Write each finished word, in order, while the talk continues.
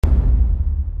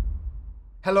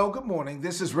Hello, good morning.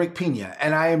 This is Rick Pina,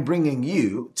 and I am bringing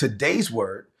you today's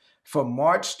word for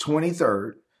March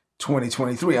 23rd,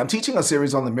 2023. I'm teaching a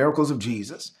series on the miracles of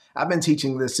Jesus. I've been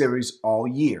teaching this series all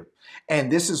year,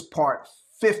 and this is it's part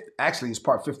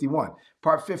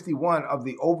 51 of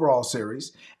the overall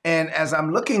series. And as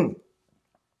I'm looking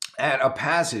at a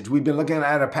passage, we've been looking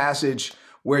at a passage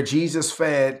where Jesus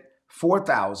fed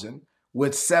 4,000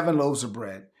 with 7 loaves of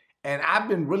bread. And I've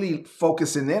been really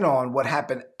focusing in on what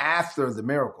happened after the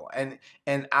miracle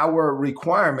and our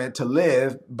requirement to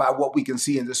live by what we can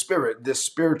see in the spirit, this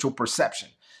spiritual perception.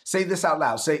 Say this out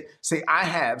loud. Say, I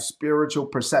have spiritual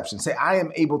perception. Say, I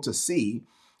am able to see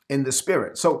in the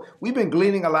spirit. So we've been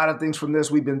gleaning a lot of things from this.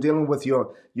 We've been dealing with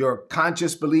your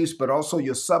conscious beliefs, but also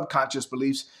your subconscious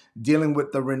beliefs, dealing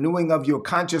with the renewing of your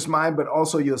conscious mind, but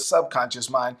also your subconscious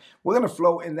mind. We're going to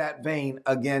flow in that vein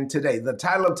again today. The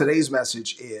title of today's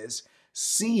message is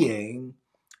Seeing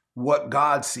What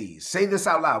God Sees. Say this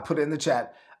out loud. Put it in the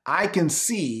chat. I can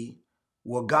see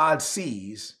what God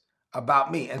sees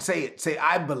about me. And say it. Say,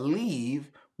 I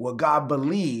believe what God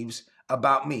believes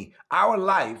about me. Our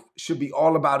life should be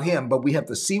all about him, but we have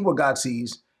to see what God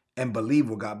sees and believe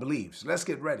what God believes. Let's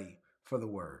get ready for the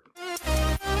word.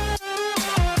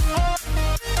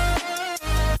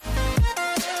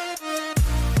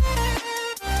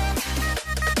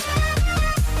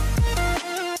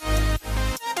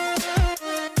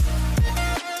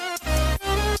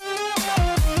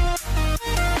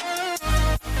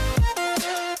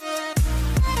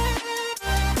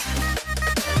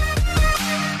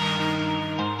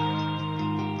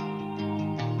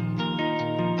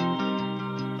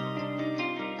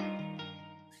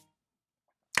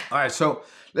 All right, so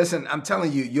listen, I'm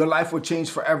telling you, your life will change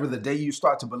forever the day you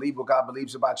start to believe what God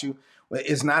believes about you.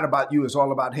 It's not about you, it's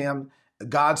all about him.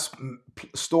 God's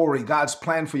story, God's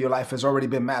plan for your life has already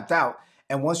been mapped out.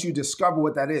 And once you discover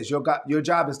what that is, your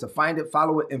job is to find it,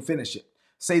 follow it, and finish it.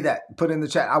 Say that, put in the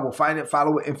chat, I will find it,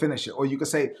 follow it, and finish it. Or you can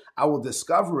say, I will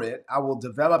discover it, I will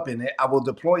develop in it, I will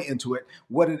deploy into it.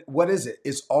 What is it?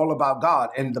 It's all about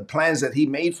God and the plans that he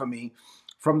made for me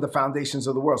from the foundations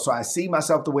of the world. So I see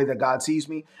myself the way that God sees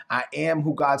me. I am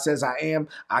who God says I am.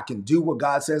 I can do what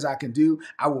God says I can do.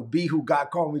 I will be who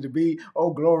God called me to be. Oh,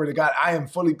 glory to God. I am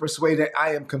fully persuaded.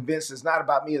 I am convinced it's not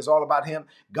about me. It's all about him.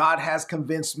 God has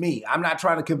convinced me. I'm not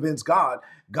trying to convince God.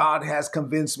 God has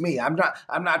convinced me. I'm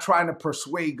not trying to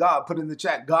persuade God. Put in the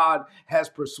chat, God has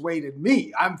persuaded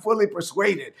me. I'm fully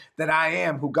persuaded that I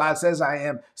am who God says I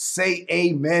am. Say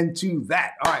amen to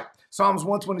that. All right. Psalms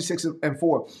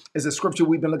 126:4 is a scripture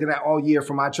we've been looking at all year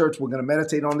from my church. We're going to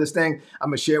meditate on this thing.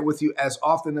 I'm going to share it with you as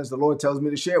often as the Lord tells me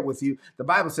to share it with you. The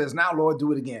Bible says, now, Lord,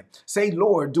 do it again. Say,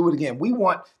 Lord, do it again. We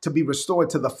want to be restored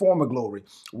to the former glory.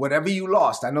 Whatever you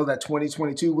lost, I know that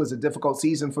 2022 was a difficult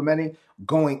season for many,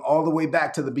 going all the way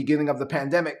back to the beginning of the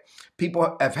pandemic.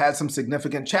 People have had some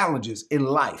significant challenges in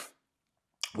life,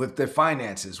 with their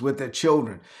finances, with their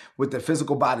children, with their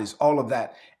physical bodies, all of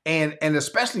that. And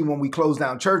especially when we close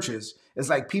down churches, it's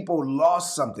like people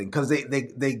lost something because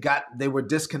they were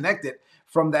disconnected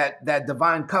from that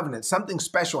divine covenant. Something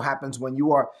special happens when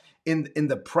you are in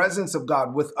the presence of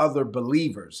God with other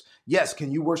believers. Yes,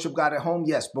 can you worship God at home?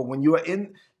 Yes, but when you are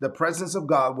in the presence of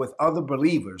God with other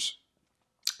believers,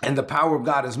 and the power of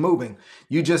God is moving,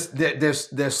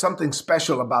 there's something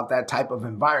special about that type of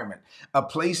environment, a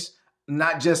place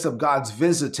not just of God's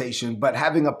visitation, but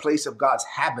having a place of God's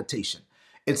habitation.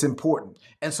 It's important.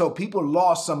 And so people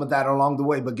lost some of that along the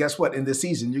way. But guess what? In this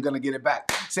season, you're going to get it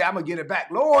back. Say, I'm going to get it back.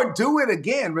 Lord, do it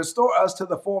again. Restore us to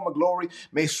the former glory.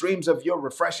 May streams of your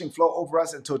refreshing flow over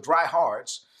us until dry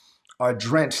hearts are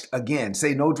drenched again.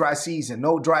 Say, no dry season,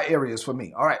 no dry areas for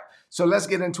me. All right. So let's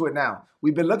get into it now.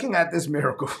 We've been looking at this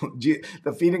miracle,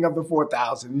 the feeding of the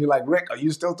 4,000. You're like, Rick, are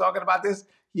you still talking about this?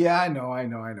 Yeah, I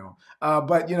know.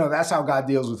 But that's how God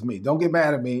deals with me. Don't get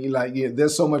mad at me. You're like, yeah,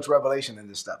 there's so much revelation in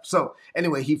this stuff. So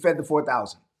anyway, he fed the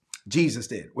 4,000. Jesus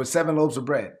did, with 7 loaves of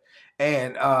bread.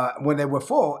 And when they were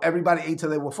full, everybody ate till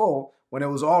they were full. When it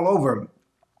was all over,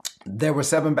 there were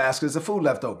 7 baskets of food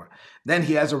left over. Then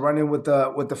he has a run-in with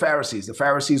the Pharisees. The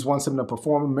Pharisees wants him to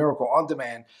perform a miracle on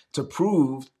demand to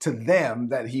prove to them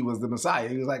that he was the Messiah.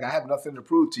 He was like, I have nothing to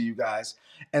prove to you guys.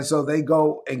 And so they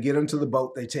go and get into the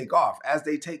boat. They take off. As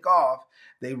they take off,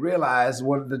 they realize,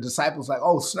 one of the disciples like,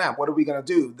 oh, snap, what are we going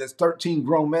to do? There's 13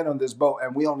 grown men on this boat,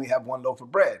 and we only have 1 loaf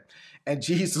of bread. And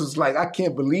Jesus was like, I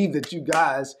can't believe that you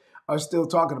guys are still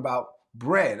talking about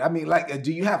bread. I mean, like,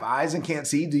 do you have eyes and can't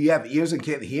see? Do you have ears and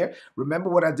can't hear? Remember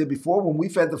what I did before when we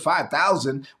fed the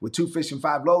 5,000 with 2 fish and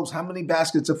 5 loaves? How many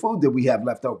baskets of food did we have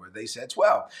left over? They said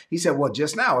 12. He said, well,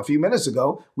 just now, a few minutes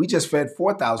ago, we just fed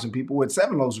 4,000 people with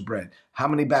 7 loaves of bread. How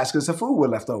many baskets of food were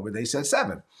left over? They said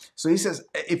 7. So he says,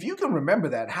 if you can remember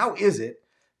that, how is it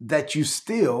that you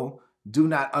still do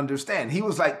not understand? He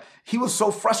was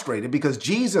so frustrated because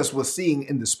Jesus was seeing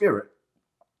in the spirit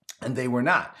and they were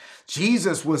not.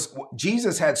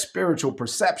 Jesus had spiritual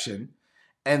perception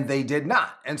and they did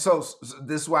not. And so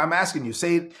this is why I'm asking you,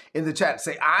 say it in the chat,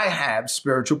 say, I have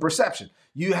spiritual perception.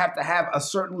 You have to have a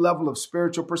certain level of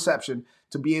spiritual perception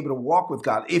to be able to walk with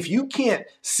God. If you can't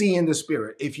see in the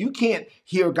spirit, if you can't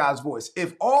hear God's voice,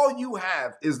 if all you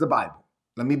have is the Bible,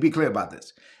 let me be clear about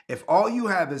this. If all you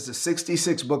have is the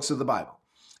 66 books of the Bible,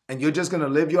 and you're just going to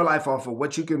live your life off of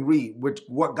what you can read,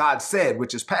 what God said,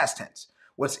 which is past tense.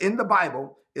 What's in the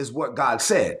Bible is what God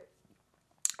said.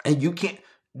 And you can't,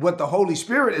 what the Holy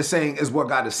Spirit is saying is what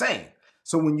God is saying.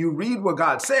 So when you read what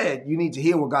God said, you need to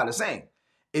hear what God is saying.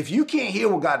 If you can't hear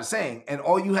what God is saying and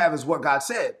all you have is what God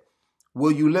said,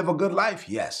 will you live a good life?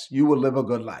 Yes, you will live a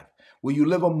good life. Will you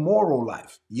live a moral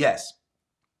life? Yes,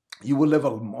 you will live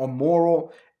a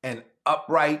moral and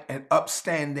upright and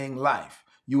upstanding life.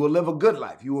 You will live a good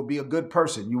life. You will be a good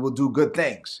person. You will do good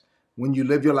things when you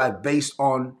live your life based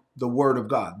on the word of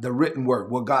God, the written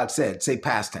word, what God said, say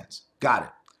past tense. Got it.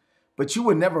 But you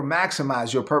will never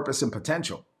maximize your purpose and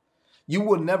potential. You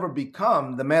will never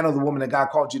become the man or the woman that God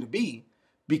called you to be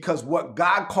because what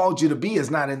God called you to be is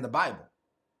not in the Bible.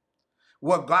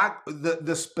 What God,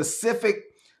 the specific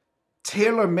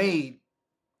tailor-made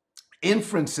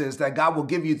inferences that God will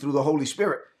give you through the Holy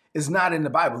Spirit is not in the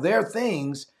Bible. There are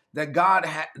things that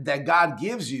God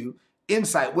gives you,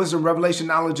 insight, wisdom, revelation,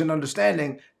 knowledge, and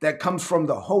understanding that comes from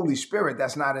the Holy Spirit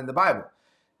that's not in the Bible.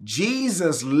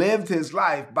 Jesus lived his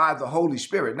life by the Holy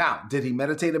Spirit. Now, did he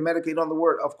meditate and medicate on the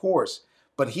word? Of course,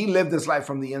 but he lived his life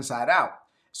from the inside out.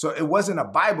 So it wasn't a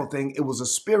Bible thing. It was a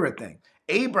spirit thing.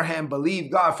 Abraham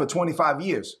believed God for 25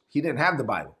 years. He didn't have the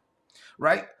Bible,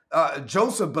 right?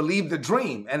 Joseph believed the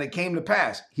dream and it came to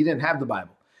pass. He didn't have the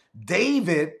Bible.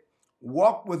 David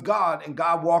walked with God and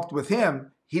God walked with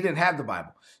him. He didn't have the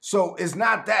Bible. So it's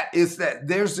not that, it's that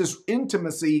there's this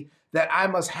intimacy that I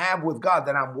must have with God,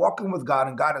 that I'm walking with God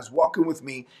and God is walking with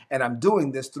me and I'm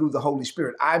doing this through the Holy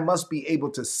Spirit. I must be able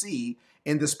to see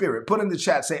in the spirit. Put in the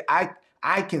chat, say,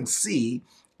 I can see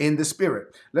in the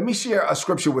spirit. Let me share a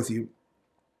scripture with you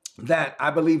that I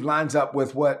believe lines up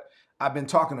with what I've been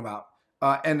talking about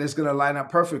and is going to line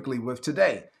up perfectly with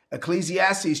today.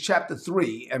 Ecclesiastes chapter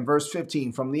 3 and verse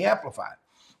 15 from the Amplified.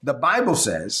 The Bible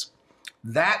says,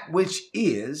 that which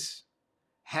is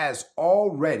has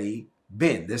already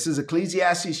been. This is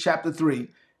Ecclesiastes chapter 3,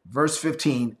 verse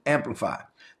 15, Amplified.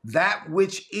 That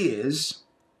which is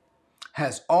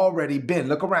has already been.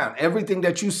 Look around. Everything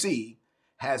that you see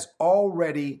has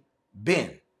already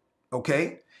been.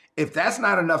 Okay? If that's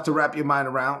not enough to wrap your mind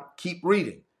around, keep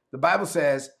reading. The Bible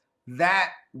says,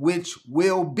 that which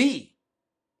will be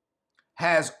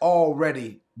has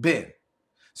already been.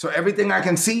 So everything I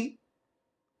can see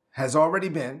has already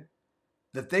been.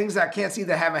 The things I can't see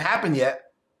that haven't happened yet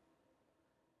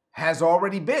has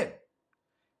already been.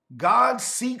 God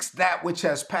seeks that which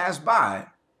has passed by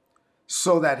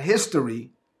so that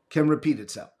history can repeat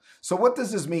itself. So what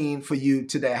does this mean for you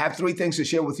today? I have 3 things to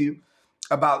share with you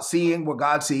about seeing what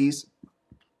God sees,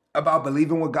 about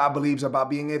believing what God believes, about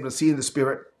being able to see in the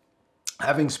spirit,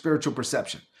 having spiritual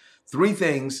perception. 3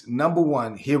 things. Number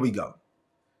 1, here we go.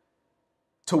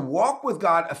 To walk with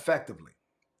God effectively,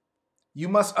 you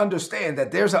must understand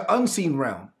that there's an unseen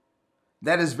realm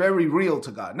that is very real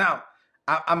to God. Now,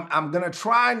 I'm going to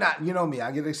try not, you know me,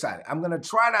 I get excited. I'm going to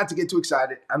try not to get too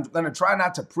excited. I'm going to try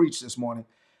not to preach this morning.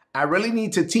 I really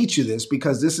need to teach you this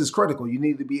because this is critical. You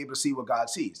need to be able to see what God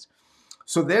sees.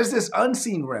 So there's this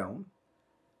unseen realm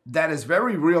that is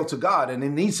very real to God, and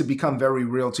it needs to become very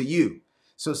real to you.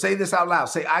 So say this out loud.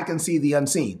 Say, I can see the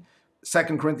unseen.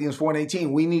 2 Corinthians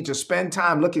 4:18, we need to spend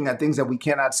time looking at things that we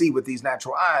cannot see with these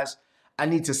natural eyes. I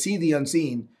need to see the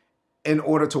unseen in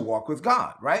order to walk with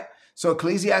God, right? So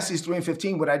Ecclesiastes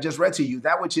 3:15, what I just read to you,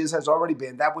 that which is has already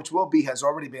been, that which will be has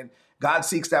already been. God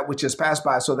seeks that which has passed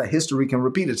by so that history can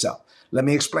repeat itself. Let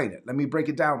me explain it. Let me break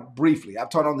it down briefly. I've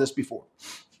taught on this before.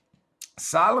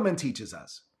 Solomon teaches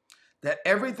us that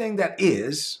everything that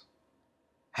is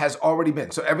has already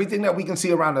been. So everything that we can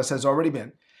see around us has already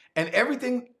been. And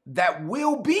everything that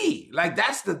will be, like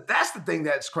that's the thing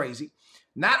that's crazy.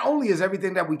 Not only is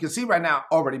everything that we can see right now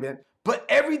already been, but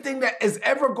everything that is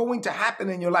ever going to happen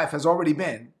in your life has already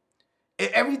been.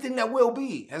 Everything that will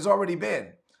be has already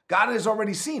been. God has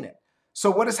already seen it.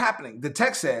 So what is happening? The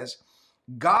text says,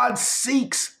 God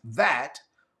seeks that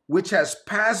which has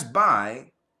passed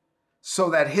by so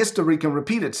that history can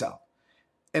repeat itself.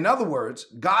 In other words,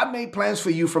 God made plans for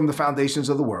you from the foundations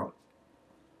of the world,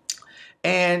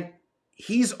 and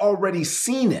he's already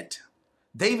seen it.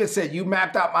 David said, you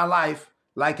mapped out my life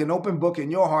like an open book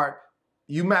in your heart.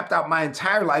 You mapped out my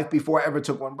entire life before I ever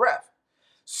took one breath.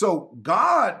 So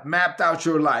God mapped out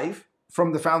your life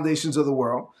from the foundations of the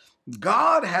world.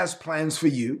 God has plans for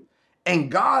you,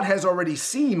 and God has already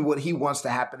seen what he wants to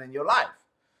happen in your life.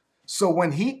 So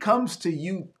when he comes to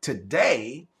you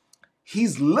today,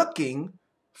 he's looking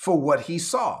for what he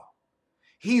saw.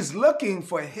 He's looking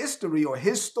for history or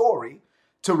his story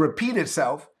to repeat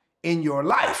itself in your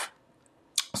life.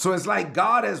 So it's like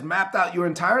God has mapped out your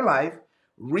entire life,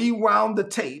 rewound the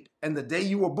tape, and the day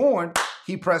you were born,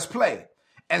 he pressed play.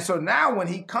 And so now when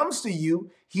he comes to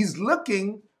you, he's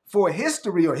looking for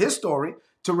history or his story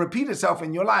to repeat itself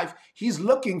in your life. He's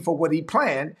looking for what he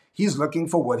planned. He's looking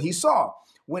for what he saw.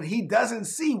 When he doesn't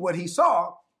see what he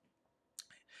saw,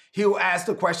 he'll ask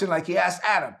the question like he asked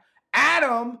Adam.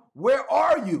 Adam, where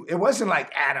are you? It wasn't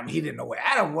like Adam, he didn't know where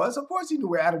Adam was. Of course he knew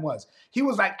where Adam was. He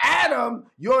was like, Adam,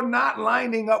 you're not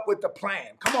lining up with the plan.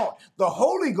 Come on. The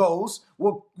Holy Ghost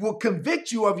will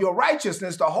convict you of your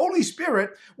righteousness. The Holy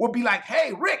Spirit will be like,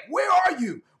 hey, Rick, where are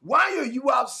you? Why are you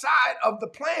outside of the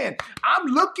plan? I'm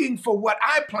looking for what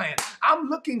I planned. I'm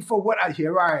looking for what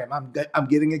here I am. I'm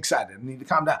getting excited. I need to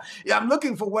calm down. Yeah, I'm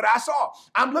looking for what I saw.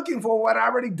 I'm looking for what I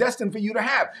already destined for you to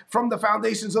have from the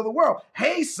foundations of the world.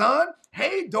 Hey, son.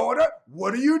 Hey, daughter,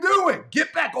 what are you doing?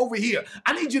 Get back over here.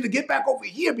 I need you to get back over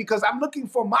here because I'm looking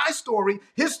for my story,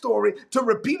 his story, to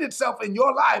repeat itself in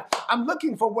your life. I'm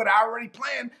looking for what I already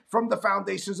planned from the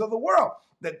foundations of the world.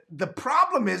 The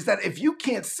problem is that if you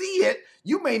can't see it,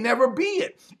 you may never be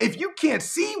it. If you can't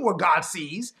see what God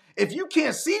sees, if you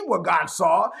can't see what God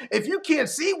saw, if you can't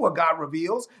see what God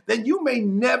reveals, then you may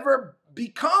never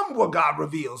become what God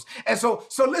reveals. And so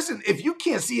listen, if you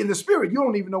can't see in the spirit, you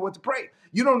don't even know what to pray.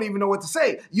 You don't even know what to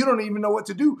say. You don't even know what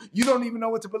to do. You don't even know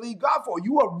what to believe God for.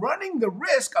 You are running the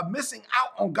risk of missing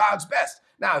out on God's best.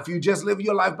 Now, if you just live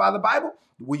your life by the Bible,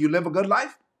 will you live a good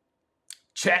life?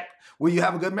 Check. Will you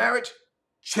have a good marriage?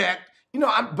 Check.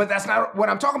 But that's not what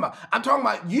I'm talking about. I'm talking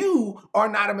about you are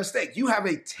not a mistake. You have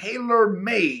a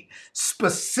tailor-made,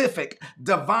 specific,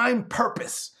 divine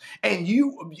purpose. And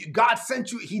God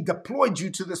sent you, he deployed you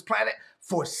to this planet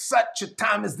for such a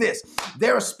time as this.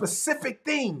 There are specific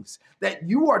things that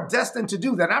you are destined to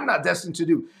do that I'm not destined to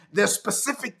do. There's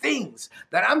specific things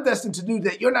that I'm destined to do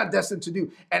that you're not destined to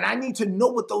do. And I need to know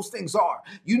what those things are.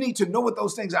 You need to know what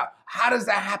those things are. How does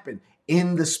that happen?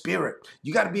 In the spirit.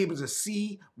 You got to be able to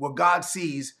see what God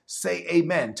sees. Say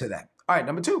amen to that. All right,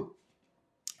 number 2.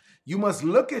 You must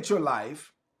look at your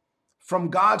life from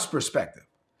God's perspective.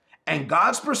 And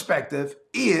God's perspective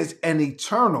is an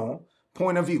eternal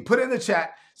point of view. Put it in the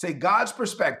chat. Say God's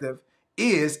perspective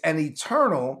is an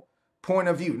eternal point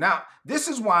of view. Now, this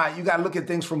is why you got to look at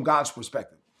things from God's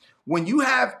perspective. When you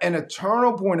have an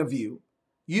eternal point of view,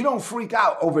 you don't freak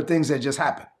out over things that just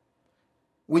happen.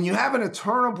 When you have an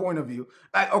eternal point of view,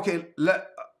 like, okay,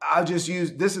 I'll just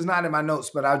use, this is not in my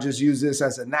notes, but I'll just use this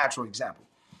as a natural example.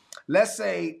 Let's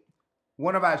say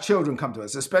one of our children come to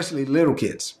us, especially little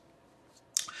kids.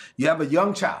 You have a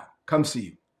young child comes to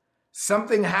you.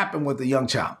 Something happened with the young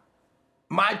child.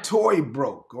 My toy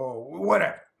broke or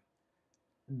whatever.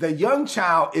 The young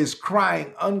child is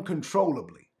crying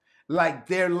uncontrollably, like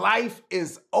their life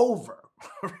is over.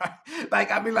 Right?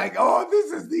 Like, I'd be like, oh,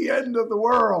 this is the end of the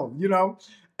world,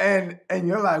 And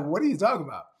you're like, what are you talking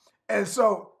about? And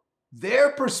so their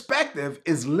perspective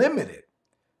is limited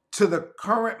to the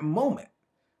current moment,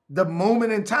 the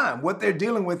moment in time, what they're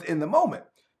dealing with in the moment.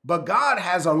 But God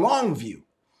has a long view.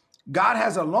 God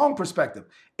has a long perspective.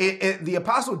 The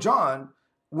Apostle John,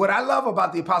 what I love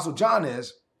about the Apostle John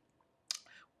is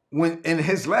when in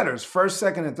his letters,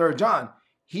 1st, 2nd, and 3rd John,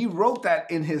 he wrote that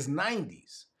in his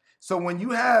 90s. So when you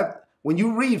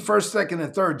read 1st, 2nd,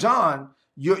 and 3rd John,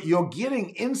 you're getting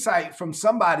insight from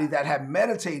somebody that had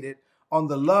meditated on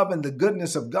the love and the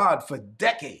goodness of God for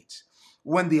decades.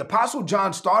 When the Apostle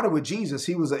John started with Jesus,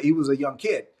 he was a young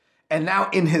kid. And now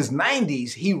in his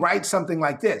 90s, he writes something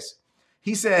like this.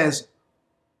 He says,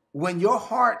 when your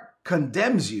heart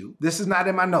condemns you, this is not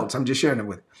in my notes, I'm just sharing it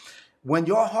with you. When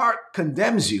your heart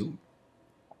condemns you,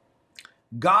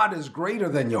 God is greater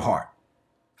than your heart,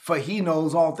 for he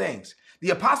knows all things. The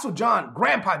Apostle John,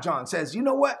 Grandpa John says, you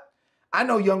know what? I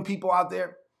know young people out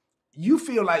there, you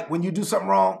feel like when you do something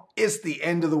wrong, it's the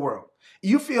end of the world.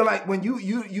 You feel like when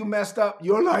you messed up,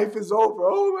 your life is over.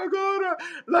 Oh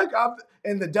my God.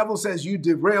 And the devil says you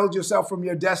derailed yourself from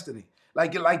your destiny.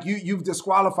 Like you've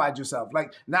disqualified yourself.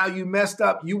 Like now you messed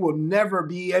up. You will never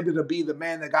be able to be the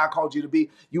man that God called you to be.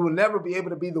 You will never be able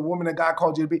to be the woman that God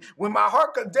called you to be. When my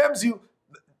heart condemns you,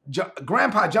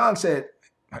 Grandpa John said,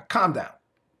 calm down.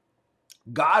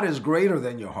 God is greater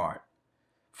than your heart,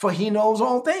 for he knows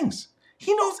all things.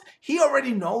 He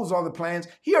already knows all the plans.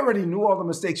 He already knew all the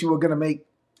mistakes you were going to make.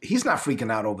 He's not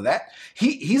freaking out over that.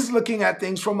 He's looking at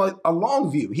things from a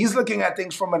long view. He's looking at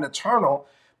things from an eternal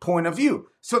point of view.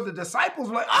 So the disciples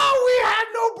were like, oh, we had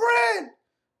no bread.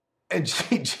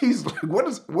 And Jesus like, what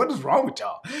is wrong with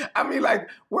y'all? I mean, like,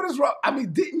 what is wrong? I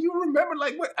mean, didn't you remember?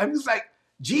 Like, what? I'm just like,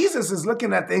 Jesus is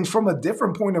looking at things from a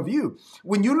different point of view.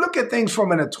 When you look at things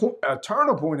from an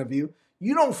eternal point of view,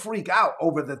 you don't freak out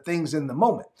over the things in the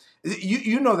moment.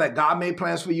 You know that God made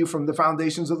plans for you from the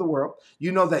foundations of the world.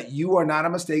 You know that you are not a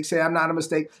mistake. Say, I'm not a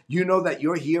mistake. You know that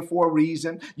you're here for a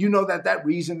reason. You know that that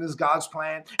reason is God's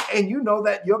plan. And you know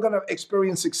that you're going to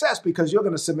experience success because you're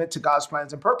going to submit to God's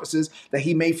plans and purposes that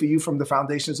he made for you from the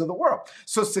foundations of the world.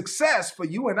 So success for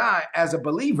you and I as a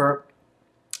believer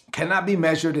cannot be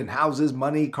measured in houses,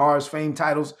 money, cars, fame,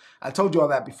 titles. I told you all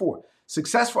that before.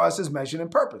 Success for us is measured in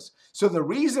purpose. So the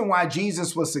reason why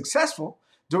Jesus was successful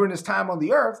during his time on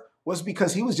the earth was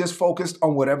because he was just focused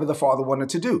on whatever the Father wanted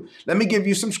to do. Let me give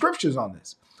you some scriptures on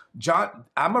this.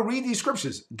 I'm going to read these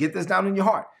scriptures. Get this down in your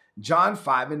heart. John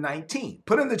 5:19.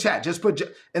 Put in the chat. Just put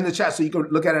in the chat so you can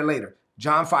look at it later.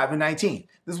 John 5:19.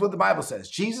 This is what the Bible says.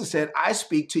 Jesus said, I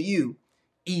speak to you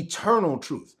eternal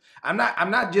truth. I'm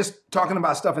not just talking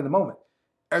about stuff in the moment.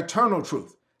 Eternal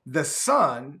truth. The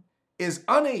Son is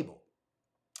unable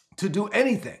to do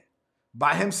anything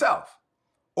by himself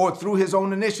or through his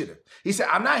own initiative. He said,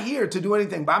 I'm not here to do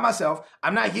anything by myself.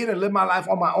 I'm not here to live my life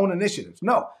on my own initiative.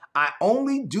 No, I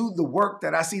only do the work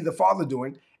that I see the Father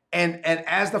doing. And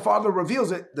as the Father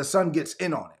reveals it, the Son gets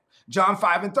in on it. John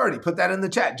 5:30. Put that in the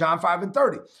chat. John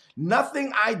 5:30.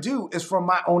 Nothing I do is from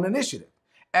my own initiative.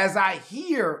 As I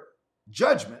hear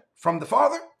judgment from the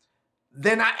Father,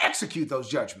 then I execute those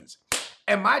judgments.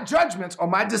 And my judgments or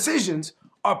my decisions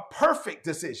are perfect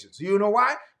decisions. You know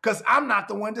why? Because I'm not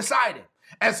the one deciding.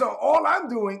 And so all I'm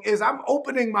doing is I'm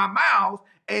opening my mouth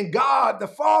and God, the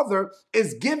Father,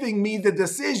 is giving me the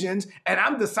decisions and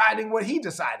I'm deciding what he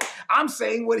decided. I'm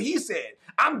saying what he said.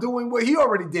 I'm doing what he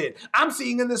already did. I'm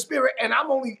seeing in the spirit and I'm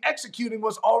only executing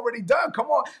what's already done. Come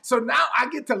on. So now I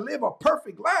get to live a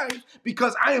perfect life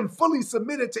because I am fully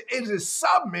submitted to his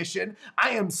submission.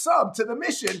 I am sub to the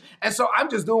mission. And so I'm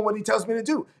just doing what he tells me to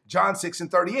do. John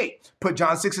 6:38. Put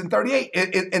John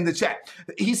 6:38 in the chat.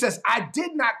 He says, I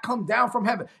did not come down from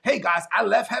heaven. Hey guys, I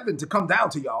left heaven to come down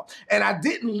to y'all. And I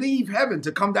didn't leave heaven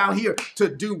to come down here to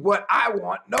do what I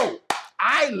want. No.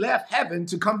 I left heaven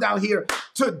to come down here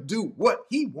to do what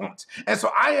he wants. And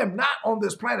so I am not on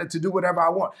this planet to do whatever I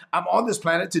want. I'm on this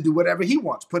planet to do whatever he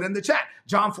wants. Put in the chat,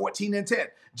 John 14:10.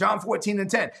 John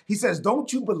 14:10. He says,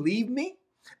 don't you believe me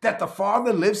that the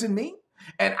Father lives in me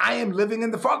and I am living in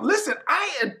the Father? Listen,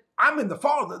 I'm in the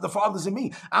Father. The Father's in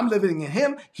me. I'm living in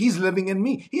him. He's living in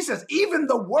me. He says, even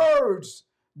the words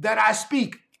that I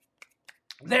speak,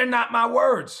 they're not my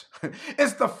words.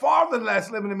 It's the Father that's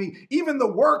living in me. Even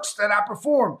the works that I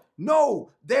perform,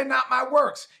 no, they're not my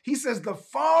works. He says the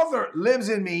Father lives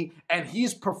in me and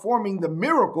he's performing the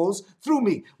miracles through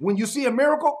me. When you see a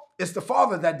miracle, it's the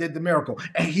Father that did the miracle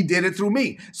and he did it through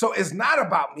me. So it's not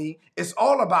about me. It's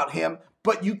all about him.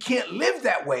 But you can't live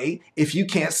that way if you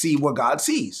can't see what God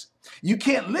sees. You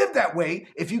can't live that way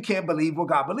if you can't believe what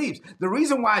God believes. The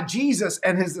reason why Jesus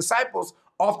and his disciples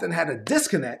often had a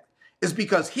disconnect is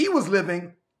because he was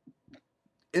living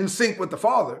in sync with the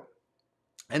Father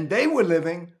and they were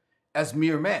living as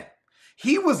mere men.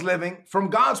 He was living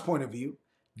from God's point of view.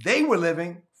 They were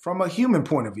living from a human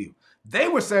point of view. They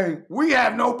were saying, we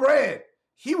have no bread.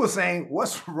 He was saying,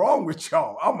 what's wrong with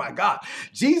y'all? Oh my God.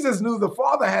 Jesus knew the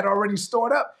Father had already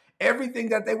stored up everything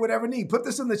that they would ever need. Put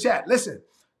this in the chat. Listen,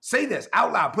 say this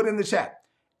out loud. Put it in the chat.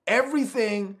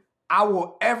 Everything I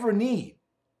will ever need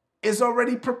is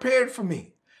already prepared for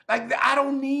me. Like, I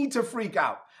don't need to freak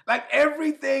out. Like,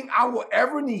 everything I will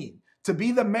ever need to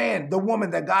be the man, the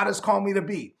woman that God has called me to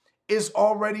be is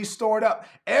already stored up.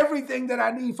 Everything that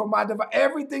I need for my divine,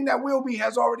 everything that will be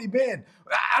has already been.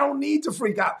 I don't need to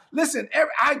freak out. Listen,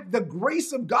 the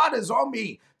grace of God is on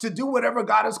me to do whatever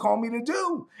God has called me to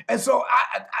do. And so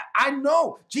I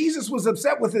know Jesus was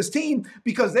upset with his team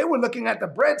because they were looking at the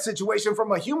bread situation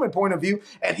from a human point of view.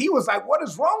 And he was like, what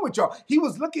is wrong with y'all? He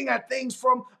was looking at things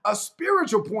from a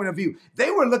spiritual point of view. They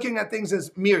were looking at things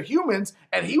as mere humans.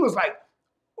 And he was like,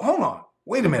 hold on,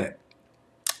 wait a minute.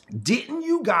 Didn't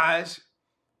you guys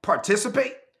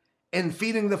participate in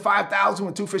feeding the 5,000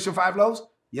 with 2 fish and 5 loaves?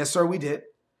 Yes, sir, we did.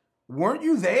 Weren't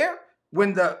you there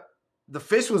when the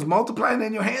fish was multiplying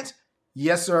in your hands?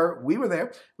 Yes, sir, we were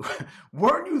there.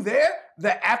 Weren't you there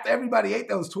that after everybody ate,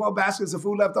 there was 12 baskets of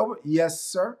food left over? Yes,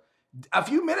 sir. A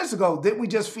few minutes ago, didn't we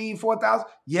just feed 4,000?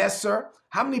 Yes, sir.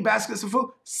 How many baskets of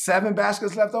food? 7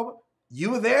 baskets left over.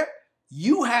 You were there.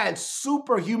 You had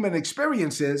superhuman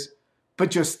experiences,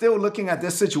 but you're still looking at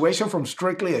this situation from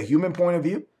strictly a human point of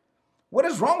view. What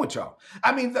is wrong with y'all?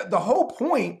 I mean, the whole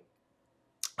point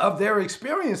of their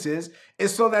experiences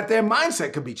is so that their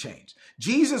mindset could be changed.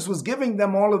 Jesus was giving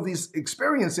them all of these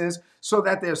experiences so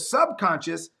that their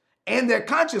subconscious and their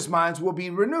conscious minds will be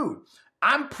renewed.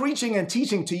 I'm preaching and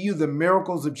teaching to you the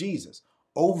miracles of Jesus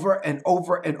over and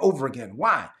over and over again.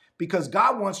 Why? Because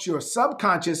God wants your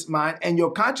subconscious mind and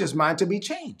your conscious mind to be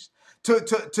changed,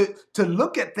 to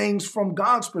look at things from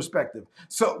God's perspective.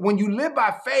 So when you live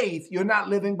by faith, you're not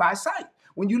living by sight.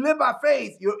 When you live by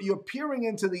faith, you're peering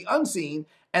into the unseen,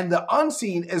 and the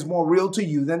unseen is more real to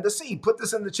you than the seen. Put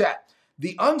this in the chat.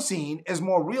 The unseen is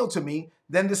more real to me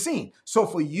than the seen. So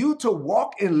for you to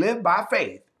walk and live by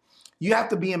faith, you have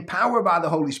to be empowered by the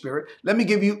Holy Spirit. Let me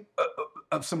give you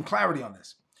some clarity on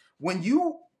this. When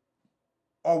you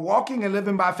are walking and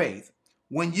living by faith,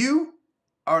 when you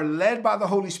are led by the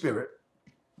Holy Spirit,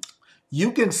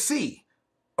 you can see.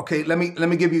 Okay, let me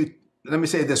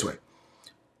say it this way.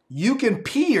 You can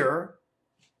peer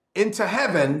into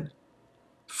heaven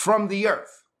from the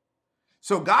earth.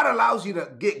 So God allows you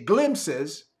to get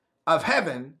glimpses of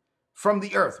heaven from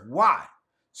the earth. Why?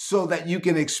 So that you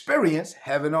can experience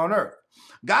heaven on earth.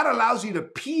 God allows you to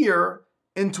peer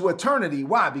into eternity.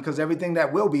 Why? Because everything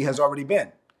that will be has already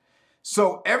been.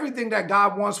 So everything that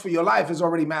God wants for your life is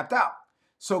already mapped out.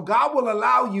 So God will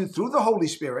allow you through the Holy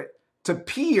Spirit to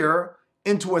peer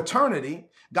into eternity.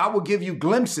 God will give you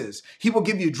glimpses. He will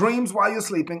give you dreams while you're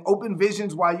sleeping, open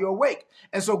visions while you're awake.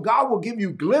 And so God will give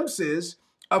you glimpses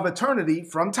of eternity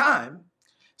from time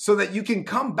so that you can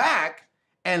come back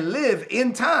and live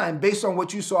in time based on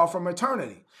what you saw from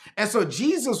eternity. And so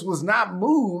Jesus was not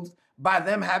moved by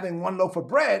them having one loaf of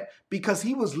bread because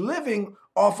he was living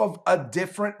off of a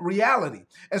different reality.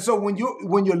 And so when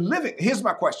you're living, here's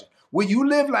my question. Will you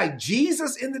live like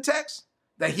Jesus in the text,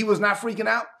 that he was not freaking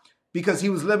out because he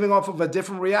was living off of a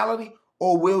different reality?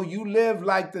 Or will you live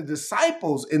like the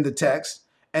disciples in the text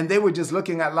and they were just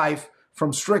looking at life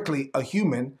from strictly a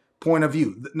human point of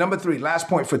view? Number 3, last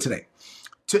point for today.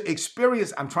 To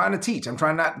experience, I'm trying to teach, I'm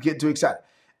trying not to get too excited.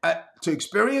 To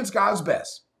experience God's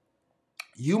best,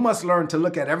 you must learn to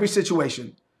look at every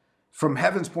situation from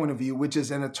heaven's point of view, which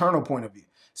is an eternal point of view.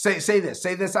 Say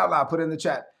this out loud, put it in the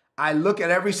chat. I look at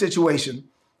every situation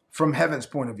from heaven's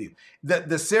point of view.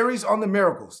 The series on the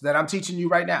miracles that I'm teaching you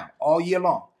right now, all year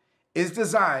long, is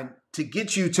designed to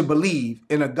get you to believe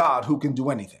in a God who can do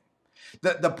anything.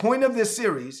 The point of this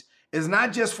series is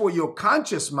not just for your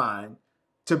conscious mind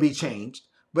to be changed,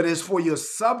 but is for your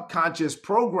subconscious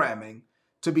programming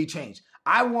to be changed.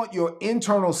 I want your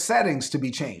internal settings to be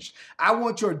changed. I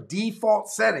want your default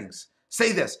settings.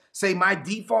 Say this. Say, my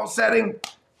default setting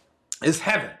is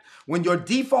heaven. When your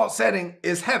default setting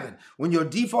is heaven, when your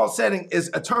default setting is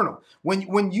eternal,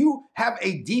 when you have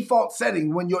a default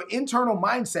setting, when your internal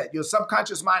mindset, your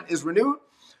subconscious mind is renewed,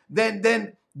 then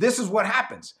this is what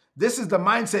happens. This is the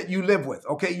mindset you live with.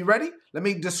 Okay, you ready? Let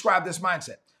me describe this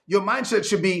mindset. Your mindset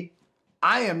should be,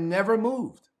 I am never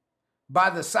moved by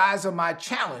the size of my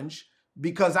challenge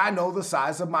because I know the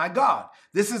size of my God.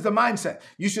 This is the mindset.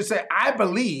 You should say, I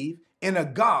believe in a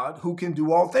God who can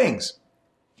do all things.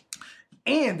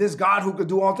 And this God who could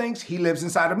do all things, he lives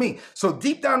inside of me. So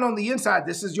deep down on the inside,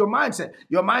 this is your mindset.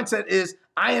 Your mindset is,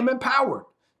 I am empowered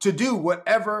to do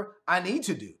whatever I need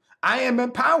to do. I am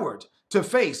empowered to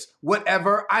face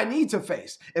whatever I need to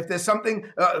face. If there's something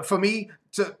for me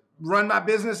to run my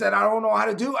business that I don't know how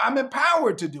to do, I'm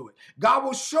empowered to do it. God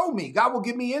will show me. God will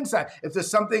give me insight. If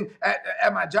there's something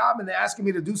at my job and they're asking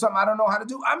me to do something I don't know how to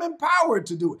do, I'm empowered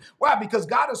to do it. Why? Because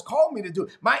God has called me to do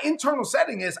it. My internal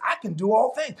setting is I can do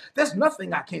all things. There's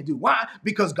nothing I can't do. Why?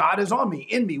 Because God is on me,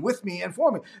 in me, with me, and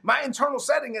for me. My internal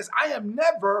setting is I am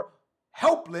never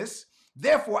helpless.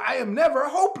 Therefore, I am never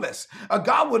hopeless.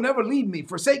 God will never leave me,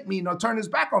 forsake me, nor turn his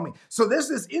back on me. So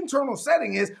this internal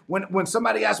setting is when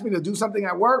somebody asks me to do something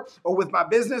at work or with my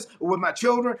business or with my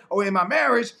children or in my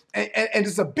marriage, and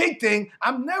it's a big thing,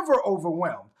 I'm never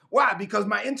overwhelmed. Why? Because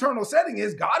my internal setting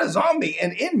is God is on me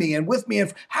and in me and with me.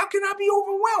 And how can I be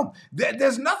overwhelmed?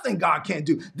 There's nothing God can't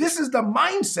do. This is the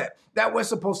mindset that we're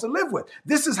supposed to live with.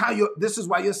 This is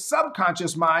why your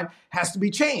subconscious mind has to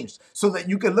be changed so that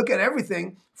you can look at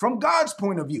everything from God's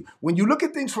point of view. When you look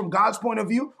at things from God's point of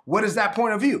view, what is that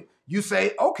point of view? You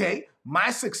say, okay,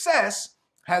 my success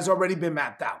has already been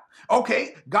mapped out.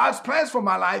 Okay, God's plans for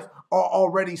my life are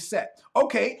already set.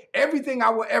 Okay, everything I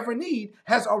will ever need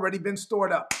has already been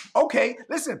stored up. Okay,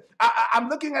 listen, I'm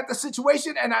looking at the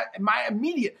situation, and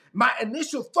my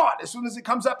initial thought as soon as it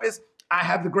comes up is, I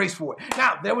have the grace for it.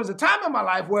 Now, there was a time in my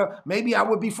life where maybe I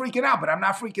would be freaking out, but I'm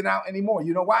not freaking out anymore.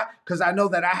 You know why? Because I know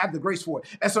that I have the grace for it.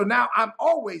 And so now I'm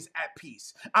always at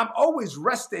peace. I'm always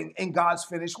resting in God's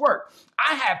finished work.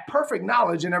 I have perfect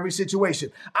knowledge in every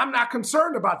situation. I'm not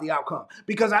concerned about the outcome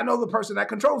because I know the person that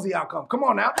controls the outcome. Come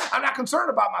on now. I'm not concerned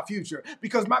about my future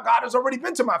because my God has already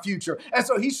been to my future. And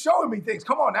so he's showing me things.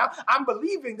 Come on now. I'm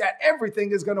believing that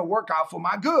everything is going to work out for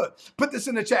my good. Put this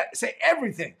in the chat. Say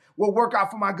everything will work out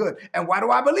for my good. And why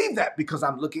do I believe that? Because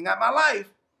I'm looking at my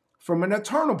life from an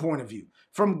eternal point of view,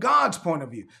 from God's point of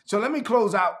view. So let me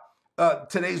close out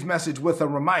today's message with a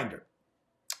reminder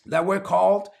that we're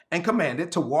called and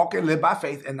commanded to walk and live by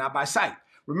faith and not by sight.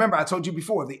 Remember, I told you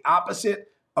before, the opposite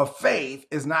of faith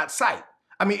is not sight.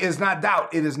 It's not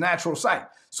doubt, it is natural sight.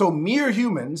 So mere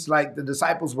humans, like the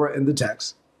disciples were in the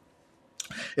text,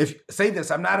 say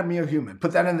this, I'm not a mere human.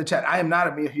 Put that in the chat. I am not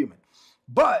a mere human.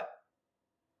 But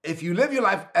if you live your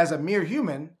life as a mere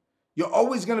human, you're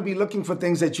always going to be looking for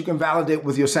things that you can validate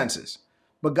with your senses.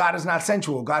 But God is not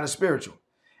sensual. God is spiritual.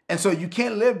 And so you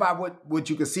can't live by what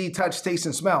you can see, touch, taste,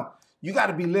 and smell. You got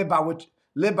to be live by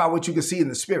what you can see in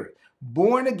the spirit.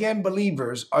 Born again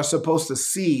believers are supposed to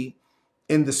see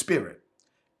in the spirit.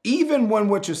 Even when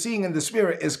what you're seeing in the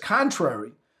spirit is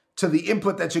contrary to the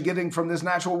input that you're getting from this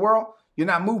natural world, you're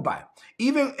not moved by it.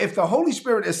 Even if the Holy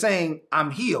Spirit is saying, I'm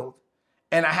healed,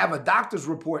 and I have a doctor's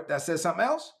report that says something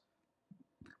else,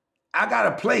 I got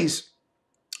to place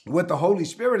what the Holy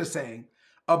Spirit is saying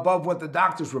above what the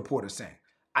doctor's report is saying.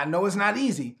 I know it's not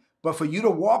easy, but for you to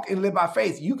walk and live by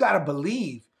faith, you got to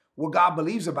believe what God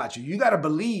believes about you. You got to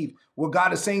believe what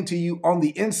God is saying to you on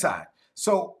the inside.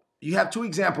 So you have two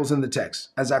examples in the text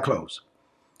as I close.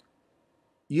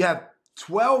 You have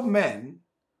 12 men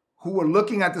who were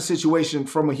looking at the situation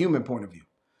from a human point of view.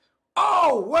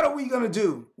 Oh, what are we going to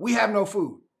do? We have no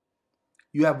food.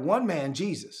 You have one man,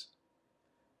 Jesus,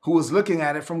 who was looking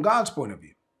at it from God's point of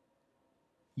view.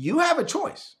 You have a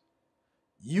choice.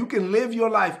 You can live your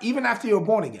life, even after you're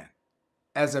born again,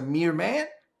 as a mere man,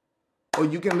 or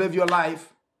you can live your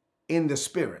life in the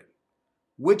spirit.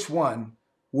 Which one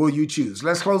will you choose?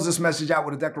 Let's close this message out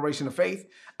with a declaration of faith.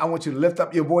 I want you to lift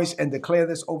up your voice and declare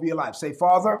this over your life. Say,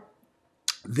 Father,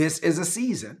 this is a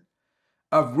season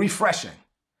of refreshing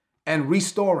and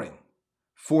restoring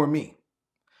for me.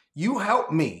 You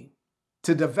help me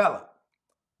to develop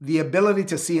the ability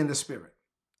to see in the spirit.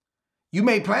 You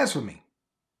made plans for me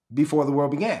before the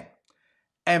world began.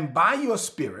 And by your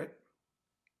spirit,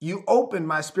 you opened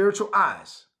my spiritual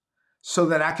eyes so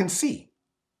that I can see.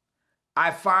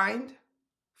 I find,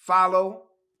 follow,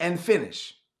 and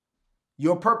finish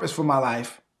your purpose for my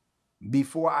life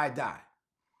before I die.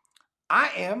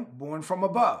 I am born from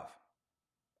above.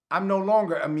 I'm no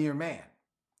longer a mere man.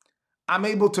 I'm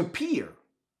able to peer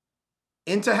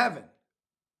into heaven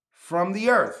from the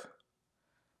earth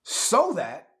so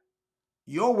that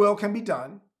your will can be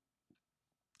done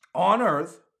on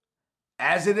earth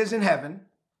as it is in heaven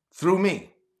through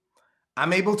me.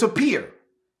 I'm able to peer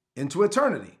into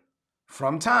eternity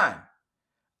from time.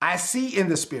 I see in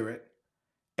the spirit,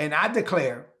 and I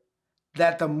declare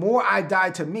that the more I die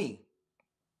to me,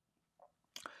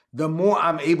 the more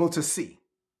I'm able to see.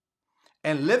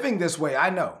 And living this way, I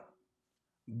know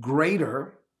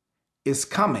greater is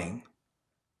coming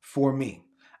for me.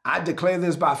 I declare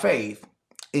this by faith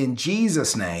in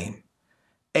Jesus' name.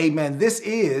 Amen. This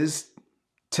is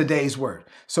today's word.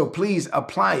 So please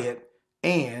apply it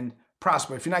and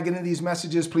prosper. If you're not getting these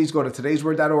messages, please go to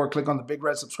todaysword.org, click on the big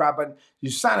red subscribe button. You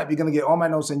sign up, you're going to get all my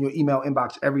notes in your email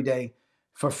inbox every day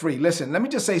for free. Listen, let me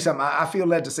just say something. I feel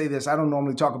led to say this. I don't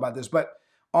normally talk about this, but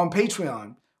on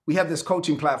Patreon, we have this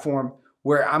coaching platform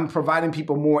where I'm providing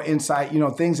people more insight,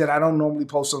 things that I don't normally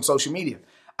post on social media.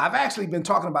 I've actually been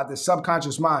talking about this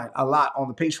subconscious mind a lot on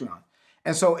the Patreon.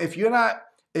 And so if you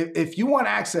want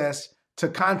access to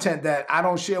content that I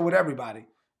don't share with everybody,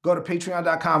 go to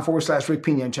patreon.com/Rick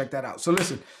Pina and check that out. So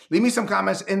listen, leave me some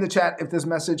comments in the chat if this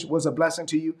message was a blessing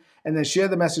to you, and then share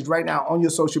the message right now on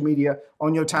your social media,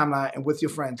 on your timeline, and with your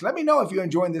friends. Let me know if you're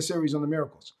enjoying this series on the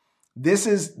miracles. This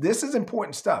is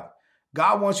important stuff.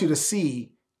 God wants you to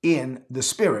see in the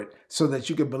spirit so that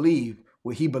you can believe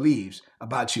what he believes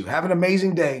about you. Have an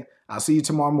amazing day. I'll see you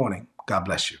tomorrow morning. God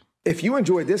bless you. If you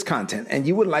enjoyed this content and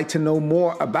you would like to know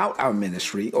more about our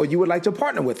ministry, or you would like to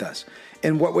partner with us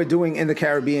in what we're doing in the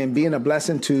Caribbean, being a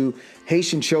blessing to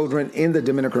Haitian children in the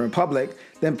Dominican Republic,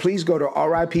 then please go to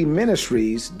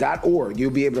ripministries.org.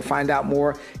 You'll be able to find out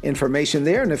more information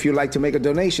there. And if you'd like to make a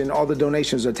donation, all the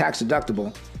donations are tax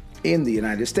deductible in the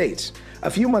United States.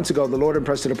 A few months ago, the Lord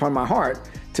impressed it upon my heart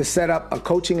to set up a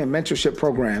coaching and mentorship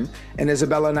program, and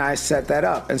Isabella and I set that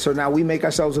up. And so now we make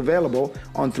ourselves available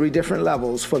on 3 different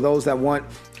levels for those that want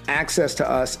access to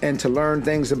us and to learn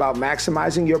things about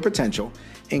maximizing your potential,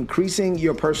 increasing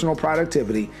your personal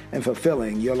productivity, and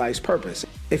fulfilling your life's purpose.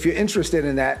 If you're interested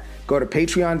in that, go to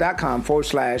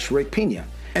patreon.com/Rick Pina.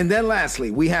 And then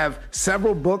lastly, we have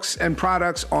several books and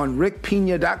products on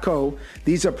rickpina.co.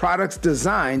 These are products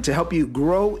designed to help you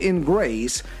grow in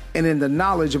grace and in the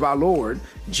knowledge of our Lord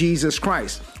Jesus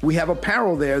Christ. We have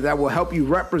apparel there that will help you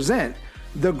represent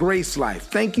the grace life.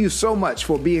 Thank you so much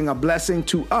for being a blessing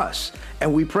to us,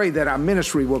 and we pray that our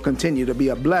ministry will continue to be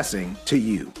a blessing to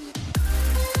you.